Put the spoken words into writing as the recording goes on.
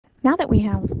Now that we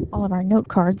have all of our note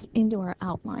cards into our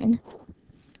outline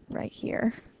right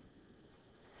here,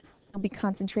 I'll be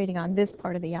concentrating on this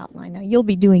part of the outline. Now you'll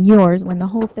be doing yours when the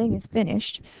whole thing is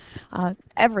finished,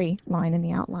 every line in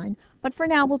the outline. But for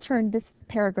now we'll turn this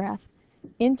paragraph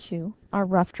into our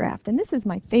rough draft. And this is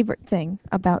my favorite thing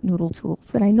about Noodle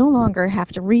Tools, that I no longer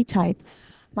have to retype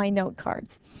my note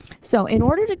cards. So in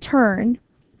order to turn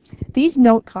these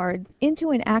note cards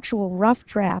into an actual rough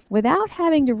draft without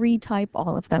having to retype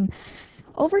all of them,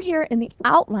 over here in the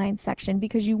outline section,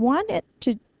 because you want it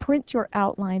to print your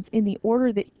outlines in the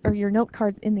order that, or your note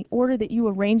cards in the order that you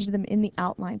arranged them in the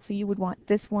outline. So you would want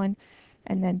this one,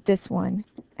 and then this one,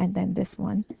 and then this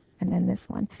one, and then this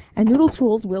one. And Noodle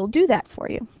Tools will do that for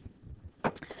you.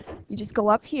 You just go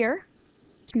up here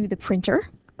to the printer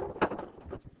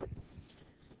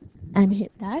and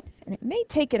hit that, and it may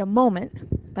take it a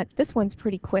moment, but this one's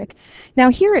pretty quick.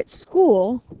 Now here at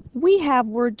school, we have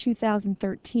Word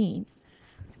 2013.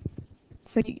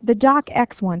 So the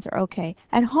DocX ones are okay.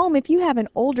 At home, if you have an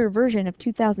older version of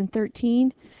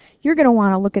 2013, you're going to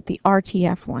want to look at the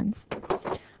RTF ones.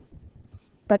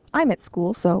 But I'm at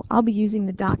school, so I'll be using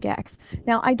the DocX.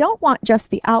 Now, I don't want just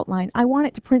the outline. I want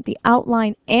it to print the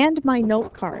outline and my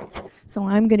note cards. So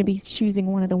I'm going to be choosing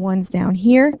one of the ones down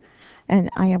here. And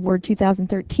I have Word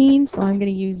 2013, so I'm going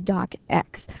to use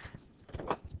DocX.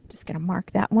 Just going to mark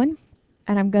that one.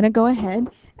 And I'm going to go ahead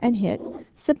and hit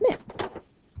Submit.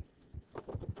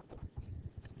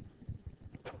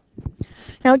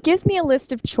 Now it gives me a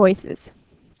list of choices.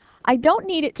 I don't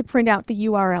need it to print out the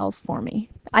URLs for me.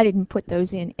 I didn't put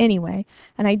those in anyway.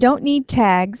 And I don't need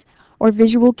tags or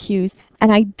visual cues.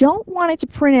 And I don't want it to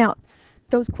print out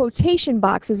those quotation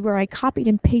boxes where I copied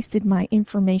and pasted my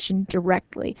information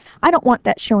directly. I don't want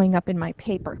that showing up in my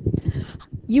paper.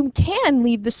 You can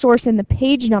leave the source and the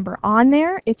page number on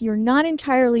there if you're not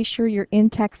entirely sure your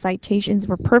in-text citations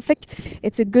were perfect.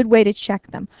 It's a good way to check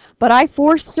them. But I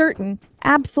for certain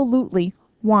absolutely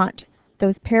want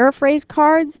those paraphrase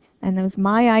cards and those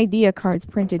My Idea cards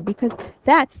printed, because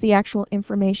that's the actual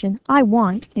information I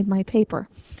want in my paper.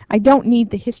 I don't need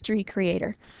the history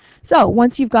creator. So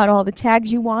once you've got all the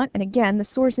tags you want, and again, the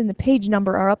source and the page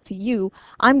number are up to you,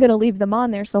 I'm going to leave them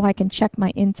on there so I can check my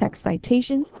in-text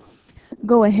citations.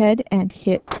 Go ahead and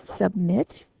hit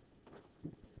Submit.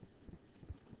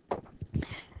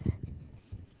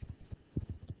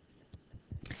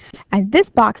 And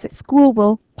this box at school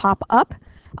will pop up.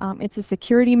 It's a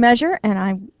security measure, and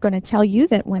I'm going to tell you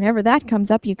that whenever that comes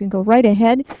up, you can go right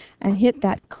ahead and hit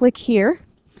that click here,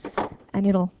 and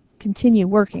it'll continue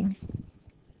working.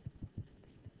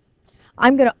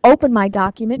 I'm going to open my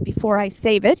document before I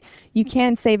save it. You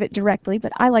can save it directly,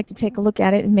 but I like to take a look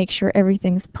at it and make sure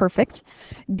everything's perfect.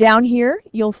 Down here,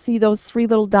 you'll see those three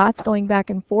little dots going back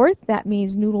and forth. That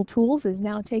means Noodle Tools is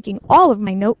now taking all of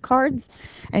my note cards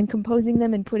and composing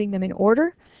them and putting them in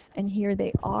order. And here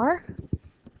they are.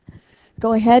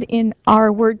 Go ahead, in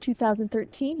our Word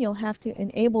 2013, you'll have to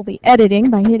enable the editing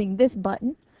by hitting this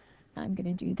button. I'm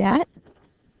going to do that.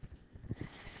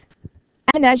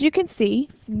 And as you can see,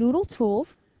 Noodle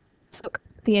Tools took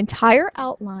the entire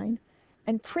outline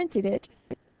and printed it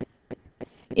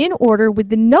in order with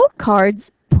the note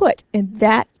cards put in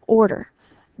that order.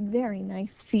 Very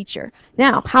nice feature.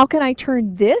 Now, how can I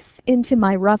turn this into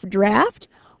my rough draft?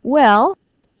 Well,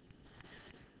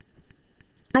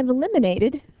 I've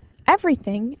eliminated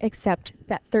everything except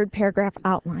that third paragraph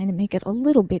outline and make it a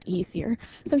little bit easier.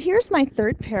 So here's my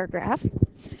third paragraph,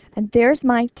 and there's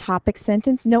my topic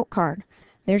sentence note card.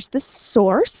 There's the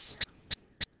source,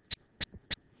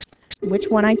 which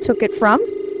one I took it from,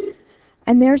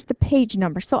 and there's the page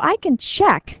number. So I can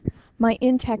check my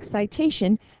in-text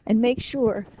citation and make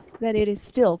sure that it is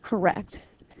still correct.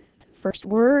 First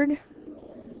word,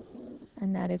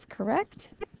 and that is correct.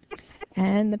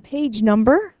 And the page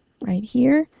number right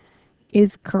here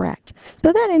is correct.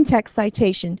 So that in-text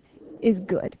citation is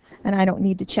good, and I don't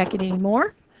need to check it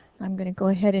anymore. I'm going to go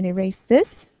ahead and erase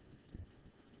this.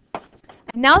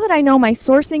 And now that I know my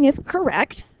sourcing is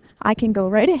correct, I can go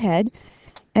right ahead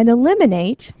and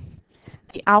eliminate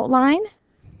the outline,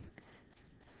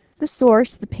 the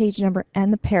source, the page number,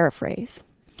 and the paraphrase.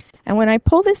 And when I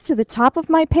pull this to the top of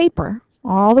my paper,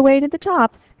 all the way to the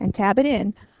top, and tab it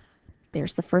in,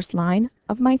 there's the first line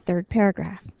of my third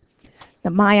paragraph. The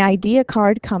My Idea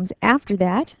card comes after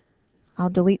that. I'll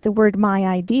delete the word My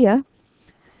Idea.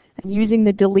 And using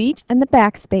the delete and the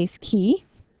backspace key,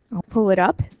 I'll pull it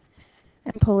up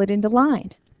and pull it into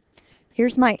line.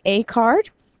 Here's my A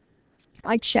card.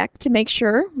 I check to make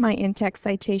sure my in-text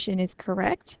citation is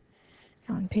correct.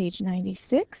 On page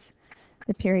 96,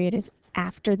 the period is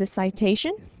after the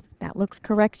citation. That looks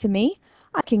correct to me.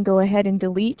 I can go ahead and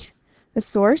delete the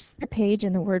source, the page,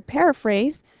 and the word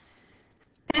paraphrase,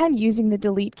 and using the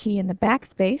delete key and the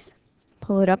backspace,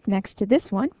 pull it up next to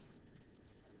this one.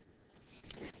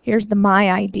 Here's the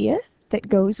My Idea that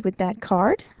goes with that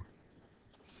card.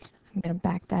 I'm going to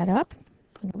back that up,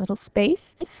 put a little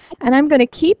space, and I'm going to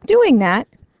keep doing that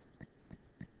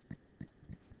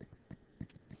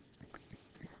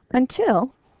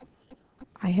until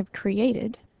I have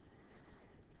created,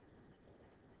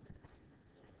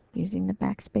 using the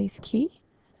backspace key,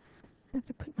 I have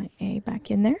to put my A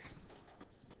back in there,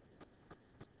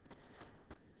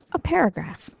 a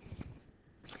paragraph.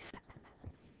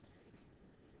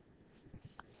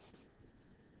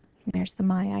 There's the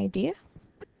My Idea.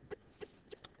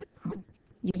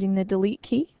 Using the delete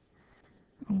key,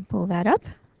 I'll pull that up.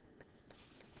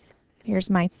 Here's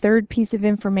my third piece of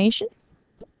information.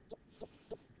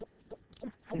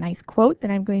 A nice quote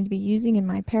that I'm going to be using in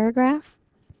my paragraph.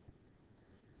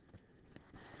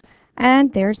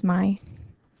 And there's my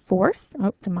fourth,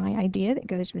 the My Idea that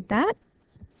goes with that.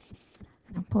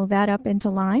 I'll pull that up into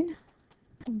line,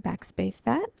 and backspace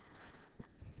that.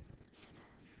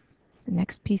 The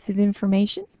next piece of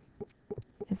information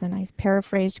is a nice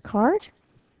paraphrased card.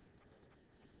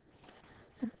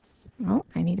 Oh,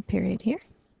 I need a period here.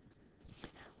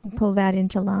 I'll pull that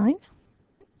into line.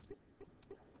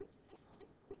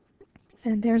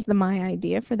 And there's the My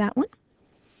Idea for that one.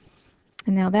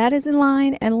 And now that is in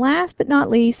line. And last but not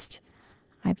least,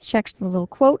 I've checked the little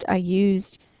quote I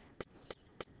used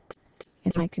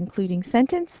in my concluding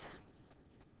sentence.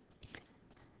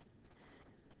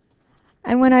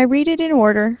 And when I read it in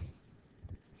order,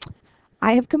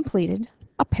 I have completed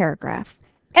a paragraph.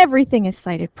 Everything is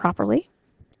cited properly.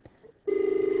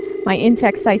 My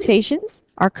in-text citations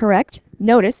are correct.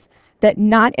 Notice that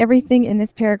not everything in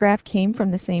this paragraph came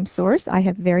from the same source. I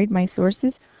have varied my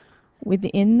sources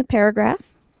within the paragraph.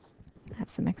 I have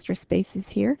some extra spaces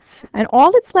here. And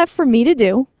all that's left for me to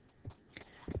do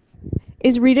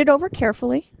is read it over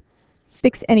carefully,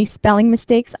 fix any spelling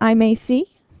mistakes I may see,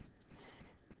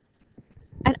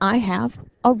 and I have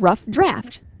a rough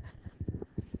draft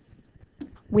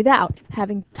without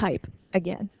having to type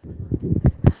again.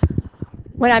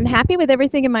 When I'm happy with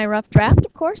everything in my rough draft,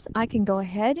 of course, I can go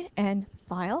ahead and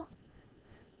file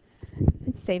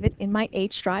and save it in my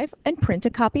H drive and print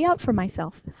a copy out for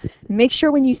myself. Make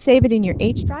sure when you save it in your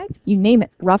H drive, you name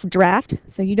it rough draft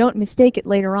so you don't mistake it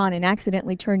later on and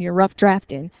accidentally turn your rough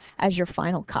draft in as your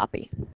final copy.